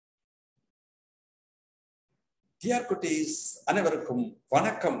Dear cuties, அனைவருக்கும்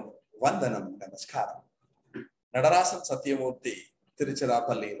வணக்கம், வந்தனம், நமஸ்காரம். நடராசன் சத்யமூர்த்தி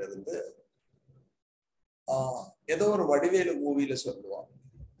திருச்சிராப்பள்ளியிலிருந்து ஏதோ ஒரு வடிவேலு மூவில சொல்லுவான்,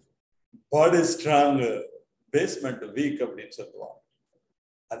 பாடி ஸ்ட்ராங் பேஸ்மெண்ட் வீக் அப்படின்னு சொல்லுவான்.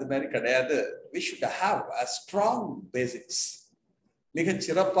 அது மாதிரி கிடையாது. we should have a strong basics. மிகச்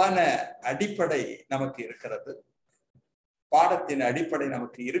சிறப்பான அடிப்படை நமக்கு இருக்கிறது. பாடத்தின் அடிப்படை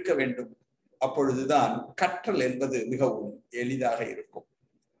நமக்கு இருக்க வேண்டும். அப்பொழுதுதான் கற்றல் என்பது மிகவும் எளிதாக இருக்கும்.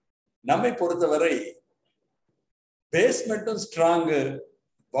 நம்மை பொறுத்தவரை பேஸ்மெண்ட்டும் ஸ்ட்ராங்கு,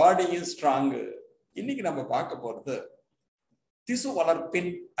 பாடியும் ஸ்ட்ராங்கு. இன்னைக்கு நம்ம பார்க்க போறது திசு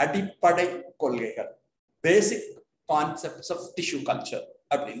வளர்ப்பின் அடிப்படை கொள்கைகள், பேசிக் கான்செப்ட்ஸ் ஆஃப் டிஷ்யூ கல்ச்சர்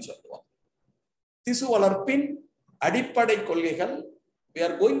அப்படின்னு சொல்லுவோம். திசு வளர்ப்பின் அடிப்படை கொள்கைகள். we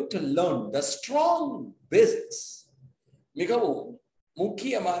are going to learn the strong basics. மிகவும்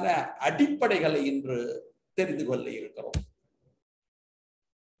முக்கியமான அடிப்படைகளை இன்று தெரிந்து கொள்ள இருக்கிறோம்.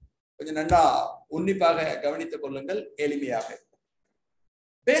 கொஞ்சம் நன்றா உன்னிப்பாக கவனித்துக் கொள்ளுங்கள், எளிமையாக இருக்கும்.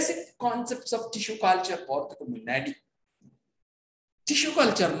 பேசிக் கான்செப்ட்ஸ் ஆஃப் டிஷ்யூ கல்ச்சர் போறதுக்கு முன்னாடி, டிஷ்யூ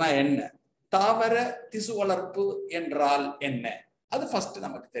கல்ச்சர்னா என்ன, தாவர திசு வளர்ப்பு என்றால் என்ன, அது ஃபர்ஸ்ட்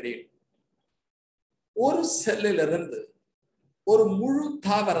நமக்கு தெரியும். ஒரு செல்லிலிருந்து ஒரு முழு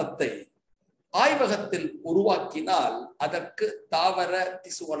தாவரத்தை ஆய்வகத்தில் உருவாக்கினால் அதற்கு தாவர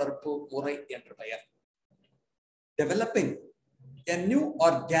திசு வளர்ப்பு முறை என்று பெயர். Developing a new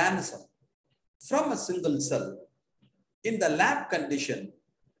organism from a single cell in the lab condition,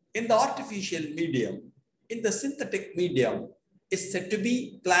 in the artificial medium, in the synthetic medium is said to be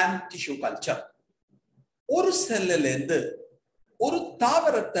plant tissue culture. ஒரு செல்லிலிருந்து ஒரு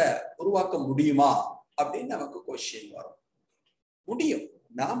தாவரத்தை உருவாக்க முடியுமா அப்படின்னு நமக்கு கொஸ்டின் வரும். முடியும்.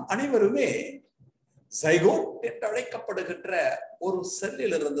 நாம் அனைவருமே சைகோட் என்று அழைக்கப்படுகின்ற ஒரு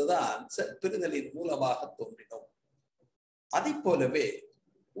செல்லில் இருந்துதான் செல் பிரிதலின் மூலமாக தோன்றினோம். அதை போலவே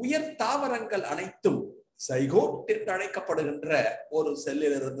உயர் தாவரங்கள் அனைத்தும் சைகோட் என்று அழைக்கப்படுகின்ற ஒரு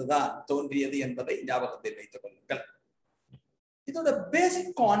செல்லில் இருந்துதான் தோன்றியது என்பதை ஞாபகத்தில் வைத்துக் கொள்ளுங்கள். இதோட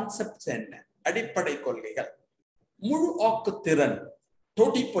பேசிக் கான்செப்ட்ஸ் என்ன, அடிப்படை கொள்கைகள். முழு ஆக்குத்திறன்,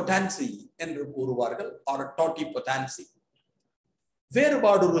 டோட்டிபொட்டான்சி என்று கூறுவார்கள், ஆர் டோட்டிபொட்டான்சி.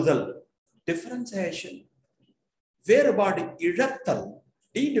 வேறுபாடுறுதல், டிஃபரன்சியேஷன். வேறுபாடு இழத்தல்,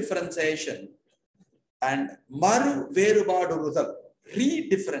 டீடிஃபரன்சியேஷன். அண்ட் மறு வேறுபாடுறுதல்,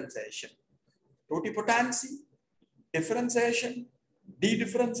 ரீடிஃபரன்சியேஷன். டோட்டிபொட்டான்சி, டிஃபரன்சியேஷன்,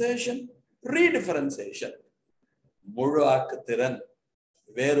 டீடிஃபரன்சியேஷன், ரீடிஃபரன்சியேஷன். முழு ஆக்குத்திறன்,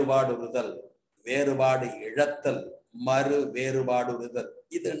 வேறுபாடுறுதல், வேறுபாடு இழத்தல், மறு வேறுபாடுறுதல்.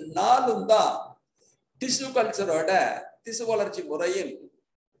 இது நாலும் தான் டிஷ்யூ கல்ச்சரோட திசு வளர்ச்சி முறையில்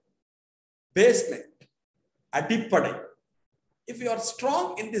பேஸ்மெண்ட், அடிப்படை. If you are strong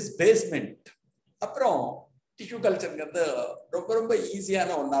in this basement, அப்புறம் டிஷ்யூ கல்ச்சர்ங்கிறது ரொம்ப ரொம்ப ஈஸியான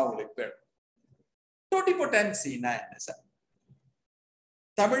ஒன்னா உங்களுக்கு போயிடும். டோட்டிபொட்டான்சினா என்ன சார்?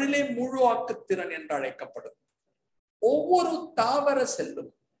 தமிழிலே முழு ஆக்குத்திறன் என்று அழைக்கப்படும். ஒவ்வொரு தாவர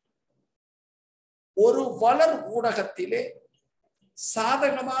செல்லும் ஒரு வளர் ஊடகத்திலே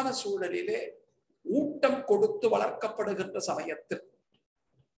சாதகமான சூழலிலே ஊட்டம் கொடுத்து வளர்க்கப்படுகின்ற சமயத்தில்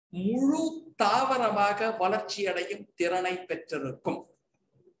முழு தாவரமாக வளர்ச்சி அடையும் திறனை பெற்றிருக்கும்.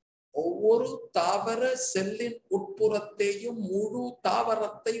 ஒவ்வொரு தாவர செல்லின் உட்புறத்தையும் முழு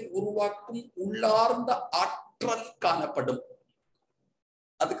தாவரத்தை உருவாக்கும் உள்ளார்ந்த ஆற்றல் காணப்படும்.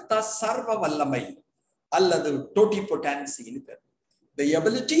 அதுக்கு தான் சர்வ வல்லமை அல்லது டோட்டிபொட்டான்சின்னு பேர். The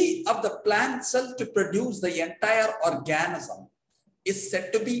ability of the plant cell to produce the entire organism is said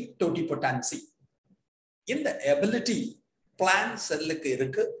to be totipotency. இந்த எபிலிட்டி பிளான்ட் செல்லுக்கு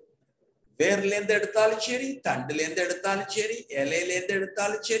இருக்கு. வேர்ல இருந்து எடுத்தாலும் சரி, தண்டுல இருந்து எடுத்தாலும் சரி, இலையில இருந்து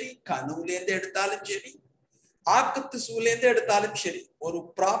எடுத்தாலும் சரி, கணுல இருந்து எடுத்தாலும் சரி, ஆக்கத்திசுல இருந்து எடுத்தாலும் சரி, ஒரு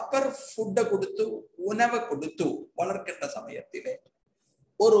ப்ராப்பர் ஃபுட்டை கொடுத்து, உணவை கொடுத்து வளர்க்கின்ற சமயத்திலே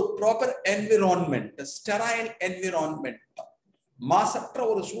ஒரு ப்ராப்பர் என்விரான்மெண்ட், ஸ்டெரைல் என்விரான்மெண்ட், மாசற்ற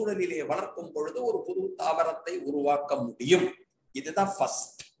ஒரு சூழலிலே வளர்க்கும் பொழுது ஒரு புது தாவரத்தை உருவாக்க முடியும். இதுதான்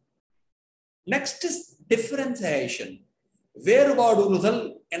ஃபர்ஸ்ட். நெக்ஸ்ட் இஸ் டிஃபரன்சியேஷன், வேறுபாடுறுதல்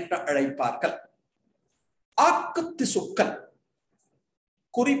என்று அழைப்பார்கள். ஆக்கு திசுக்கள்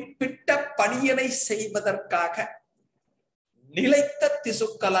குறிப்பிட்ட பணியினை செய்வதற்காக நிலைத்த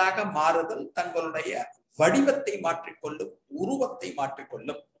திசுக்களாக மாறுதல், தங்களுடைய வடிவத்தை மாற்றிக்கொள்ளும், உருவத்தை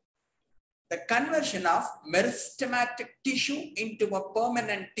மாற்றிக்கொள்ளும். The conversion of meristematic tissue into a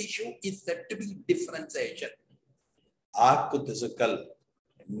permanent tissue is said to be differentiation. ஆக்கு திசுக்கள்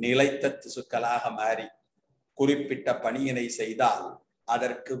நிலைத்த திசுக்களாக மாறி குறிப்பிட்ட பணியினை செய்தால்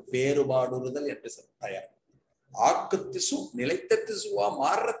அதற்கு வேறுபாடுறுதல் என்று பெயர். ஆக்கு திசு நிலைத்த திசுவா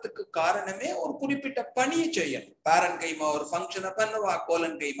மாறுறதுக்கு காரணமே ஒரு குறிப்பிட்ட பணியை செய்யணும். பேரன் கைமா ஒரு ஃபங்க்ஷனை பண்ணுவா,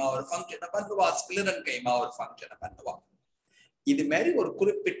 கோலன் கைமா ஒரு ஃபங்க்ஷனை பண்ணுவா, ஸ்கிலரன் கைமா ஒரு ஃபங்க்ஷனை பண்ணுவா. இது மாதிரி ஒரு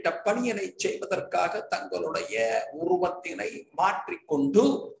குறிப்பிட்ட பணியினை செய்வதற்காக தங்களுடைய உருவத்தினை மாற்றிக்கொண்டு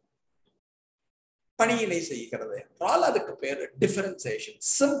பணியினை செய்கிறது என்றால் அதுக்கு பேரு differentiation.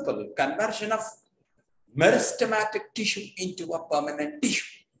 Simple conversion of meristematic tissue into a permanent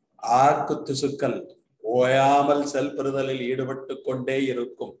tissue. ஆக்கு திசுக்கள் ஓயாமல் செல் பெறுதலில் ஈடுபட்டு கொண்டே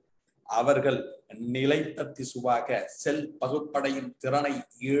இருக்கும். அவர்கள் நிலைத்த திசுவாக செல் பகுப்படையும் திறனை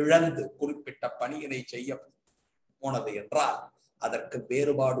இழந்து குறிப்பிட்ட பணியினை செய்ய போனது என்றால் அதற்கு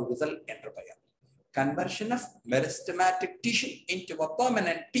வேறுபாடுதல் என்று பெயர். Conversion of meristematic tissue into a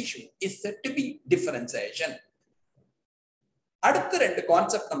permanent tissue is said to be differentiation. அடுத்த ரெண்டு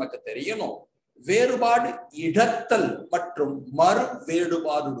கான்செப்ட் நமக்கு தெரியணும். வேறுபாடு இழத்தல் மற்றும் மறு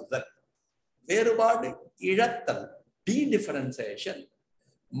வேறுபாடுதல். வேறுபாடு இழத்தல் டிடிஃபரன்சியேஷன்,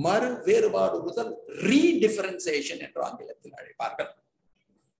 மறு வேறுபாடுதல் ரீடிஃபரன்சியேஷன் என்று ஆங்கிலத்தில் அழைப்பார்கள்.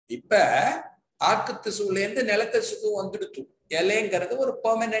 இப்ப ஆக்கு திசுல இருந்து நிலத்த திசு வந்துடுச்சு. இலைங்கிறது ஒரு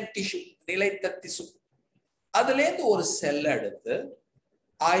பெர்மனன்ட் டிஷ்யூ, நிலைத்த திசு. அதுல இருந்து ஒரு செல் எடுத்து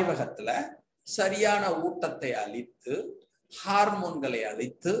ஆய்வகத்துல சரியான ஊட்டத்தை அளித்து ஹார்மோன்களை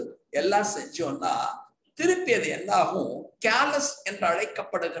அளித்து எல்லாம் செஞ்சோம்னா திருப்பி அது என்ன ஆகும்? கேலஸ் என்று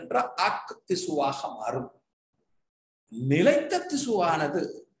அழைக்கப்படுகின்ற ஆக்கு திசுவாக மாறும். நிலைத்த திசுவானது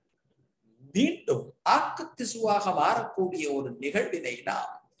மீண்டும் ஆக்கு திசுவாக மாறக்கூடிய ஒரு நிகழ்வினை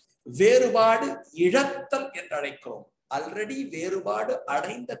நாம் வேறுபாடு இழத்தல் என்று அழைக்கிறோம். ஆல்ரெடி வேறுபாடு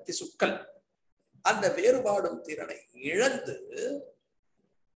அடைந்த திசுக்கள் அந்த வேறுபாடும் திறனை இழந்து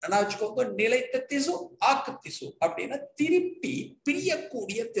வச்சுக்கோங்க, நிலைத்த திசு ஆக்கு திசு அப்படின்னா திருப்பி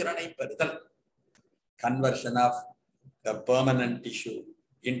பிரியக்கூடிய திறனை பெறுதல். Conversion of the permanent tissue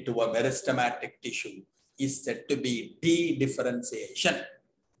into a meristematic tissue is said to be de-differentiation.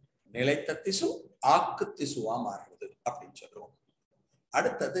 நிலைத்த திசு ஆக்கு திசுவா மாறுது அப்படின்னு சொல்லுவோம்.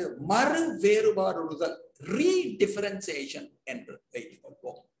 அடுத்தது மறு வேறுபாடுதல் ரீடிஃபரன்சியேஷன் என்று வைத்துக்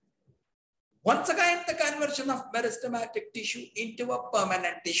கொள்வோம். Once again the conversion of meristematic tissue into a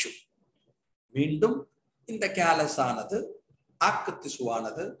permanent tissue. மீண்டும் இந்த கேலஸ் ஆனது ஆக்கு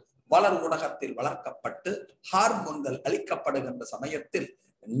திசுவானது வளர் ஊடகத்தில் வளர்க்கப்பட்டு ஹார்மோன்கள் அளிக்கப்படுகின்ற சமயத்தில்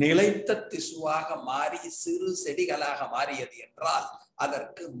நிலைத்த திசுவாக மாறி சிறு செடிகளாக மாறியது என்றால்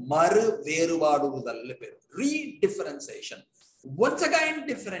அதற்கு மறு வேறுபாடுதல் பேர், ரீடிஃபரன்சியேஷன். Once again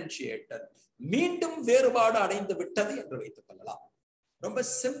differentiated, மீண்டும் வேறுபாடு அடைந்து விட்டது என்று வைத்துக் கொள்ளலாம். ரொம்ப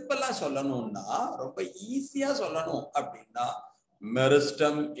சிம்பிளா சொல்லணும்னா, ரொம்ப ஈஸியா சொல்லணும் அப்படின்னா,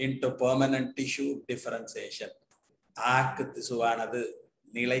 meristem into permanent tissue differentiation. ஆக்கு திசுவானது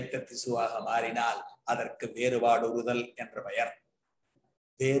நிலைத்த திசுவாக மாறினால் அதற்கு வேறுபாடுதல் என்ற பெயர்.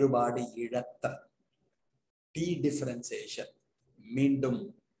 வேறுபாடு இழத்தல் டிடிஃபரன்சியேஷன். மீண்டும்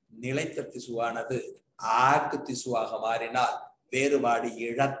நிலைத்த திசுவானது ஆக்கு திசுவாக மாறினால் வேறுபாடு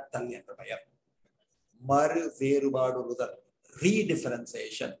இழத்தல் என்ற பெயர். மறு வேறுபாடுதல்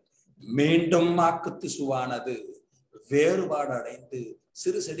ரீடிஃபரன்சியேஷன். மீண்டும் ஆக்கு திசுவானது வேறுபாடு அடைந்து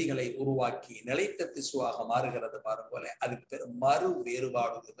சிறு செடிகளை உருவாக்கி நிலைத்த திசுவாக மாறுகிறது பாருங்க, அதுக்கு பேர் மறு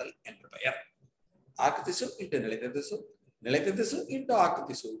வேறுபாடுதல் என்ற பெயர். ஆக்கு திசு இன்டு நிலைத்த திசு, நிலைத்த திசு இன்டு ஆக்கு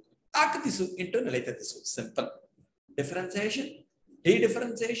திசு, ஆக்கு திசு இன்டு நிலைத்த திசு. சிம்பிள். டிஃபரன்சியேஷன்,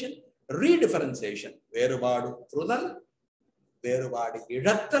 டிடிஃபரன்சியேஷன், ரீடிஃபரன்சியேஷன். வேறுபாடுதல், வேறுபாடு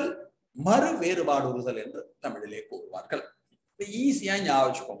இழத்தல், மறு வேறுபாடுதல் என்று தமிழிலே கூறுவார்கள். ஈஸியா ஞாபகம்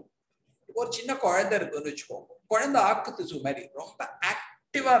வச்சுக்கோங்க. ஒரு சின்ன குழந்தை இருக்குன்னு வச்சுக்கோங்க. குழந்தை ஆக்கு திசு மாதிரி ரொம்ப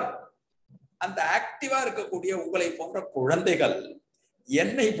ஆக்டிவா இருக்கும். அந்த ஆக்டிவா இருக்கக்கூடிய உங்களை போன்ற குழந்தைகள்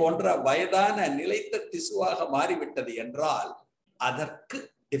என்னை போன்ற வயதான நிலைத்த திசுவாக மாறிவிட்டது என்றால் அதற்கு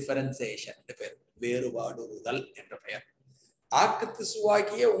டிஃபரன்சியேஷன் பேர், வேறுபாடுதல் என்ற பெயர். ஆக்கு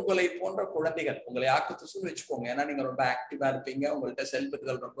திசுவாகிய உங்களை போன்ற குழந்தைகள், உங்களை ஆக்கு திசுன்னு வச்சுக்கோங்க, ஏன்னா நீங்க ரொம்ப ஆக்டிவா இருப்பீங்க, உங்கள்கிட்ட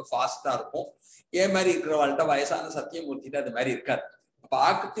செல்புகள் ரொம்ப ஃபாஸ்டா இருக்கும். ஏன் மாதிரி இருக்கிறவங்கள்ட்ட வயசான சத்தியமூர்த்திட்டு அது மாதிரி இருக்காது. அப்ப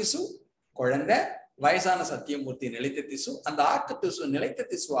ஆக்கு திசு குழந்தை, வயசான சத்தியமூர்த்தி நிலைத்த திசு. அந்த ஆக்கு திசு நிலைத்த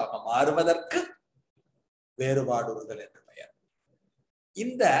திசுவாக மாறுவதற்கு வேறுபாடுதல் என்று பெயர்.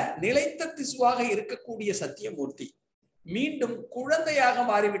 இந்த நிலைத்த திசுவாக இருக்கக்கூடிய சத்தியமூர்த்தி மீண்டும் குழந்தையாக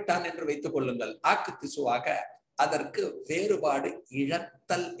மாறிவிட்டான் என்று வைத்துக் கொள்ளுங்கள், ஆக்கு திசுவாக. அதற்கு வேறுபாடு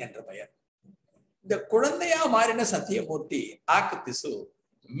இழத்தல் என்ற பெயர். இந்த குழந்தையா மாறின சத்தியமூர்த்தி ஆக்கு திசு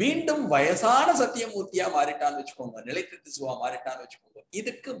மீண்டும் வயசான சத்தியமூர்த்தியா மாறிட்டான்னு வச்சுக்கோங்க, நிலைத்த திசுவா மாறிட்டான்னு வச்சுக்கோங்க,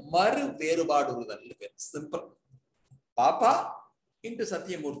 இதுக்கு மறு வேறுபாடுதல் பேர். சிம்பிள். பாப்பா இன்டு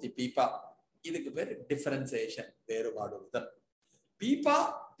சத்தியமூர்த்தி பீப்பா, இதுக்கு பேர் டிஃபரன்சியேஷன், வேறுபாடுதல். பீப்பா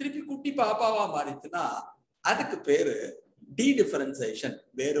திருப்பி குட்டி பாப்பாவா மாறிச்சுன்னா அதுக்கு பேரு டிடிஃபரன்சியேஷன்,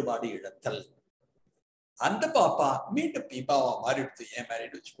 வேறுபாடு இழத்தல். அந்த பாப்பா மீண்டும் பீப்பாவா மாறிடுச்சு, ஏன்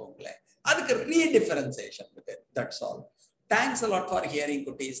மாறிட்டு வச்சுக்கோங்களேன். அதுக்கு ரீடிஃபரன்சியேஷன் இருக்கு. That's all. Thanks a lot for hearing,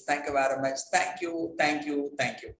 குட்டீஸ். Thank you very much. Thank you.